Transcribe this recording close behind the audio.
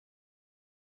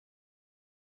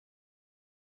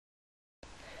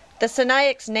The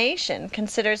Sinaiax Nation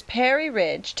considers Perry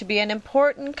Ridge to be an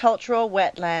important cultural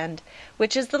wetland,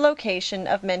 which is the location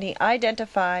of many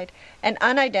identified and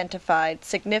unidentified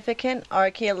significant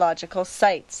archaeological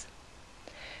sites.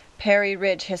 Perry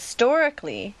Ridge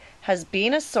historically has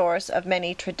been a source of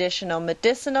many traditional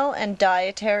medicinal and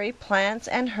dietary plants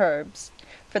and herbs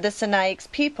for the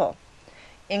Sinaiax people,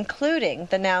 including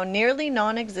the now nearly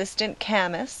non-existent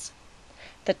camas,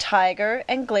 the tiger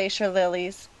and glacier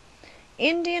lilies,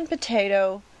 Indian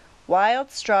potato, wild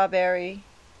strawberry,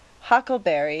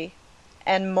 huckleberry,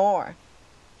 and more.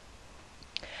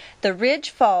 The ridge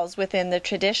falls within the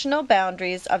traditional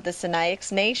boundaries of the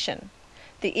Sinaiax Nation.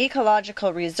 The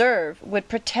Ecological Reserve would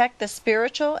protect the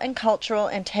spiritual and cultural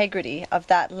integrity of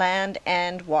that land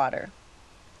and water.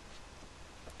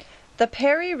 The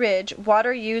Perry Ridge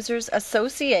Water Users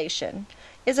Association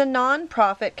is a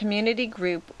non-profit community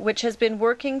group which has been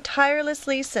working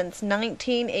tirelessly since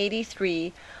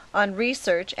 1983 on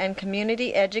research and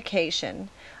community education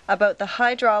about the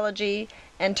hydrology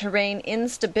and terrain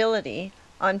instability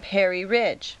on Perry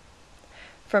Ridge.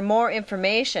 For more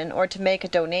information or to make a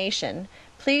donation,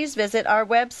 please visit our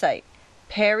website,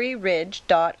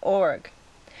 perryridge.org.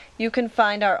 You can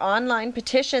find our online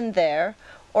petition there,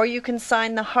 or you can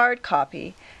sign the hard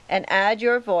copy and add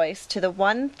your voice to the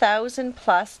 1,000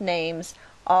 plus names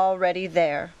already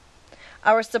there.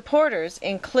 Our supporters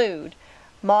include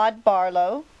Maud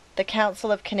Barlow, the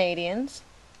Council of Canadians,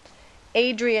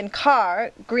 Adrian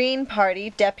Carr, Green Party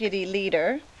Deputy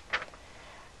Leader,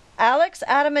 Alex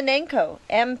Adamanenko,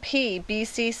 MP,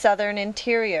 BC Southern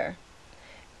Interior,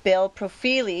 Bill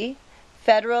Profili,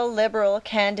 Federal Liberal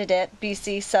Candidate,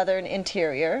 BC Southern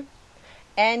Interior,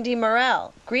 Andy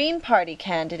Morrell, Green Party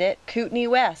candidate, Kootenay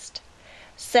West,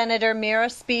 Senator Mira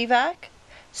Spivak,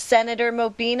 Senator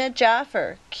Mobina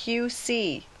Jaffer,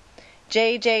 QC,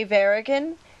 J.J.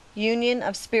 Varigan, Union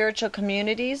of Spiritual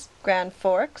Communities, Grand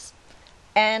Forks,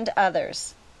 and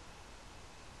others.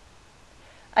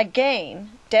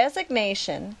 Again,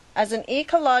 designation as an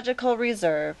ecological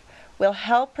reserve will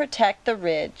help protect the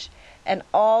ridge and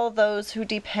all those who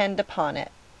depend upon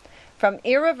it from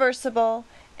irreversible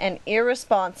and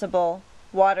irresponsible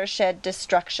watershed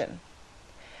destruction.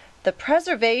 The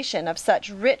preservation of such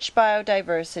rich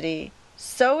biodiversity,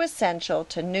 so essential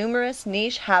to numerous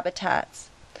niche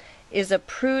habitats, is a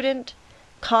prudent,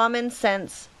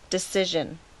 common-sense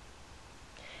decision.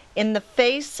 In the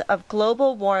face of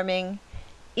global warming,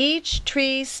 each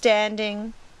tree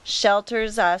standing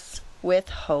shelters us with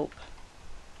hope.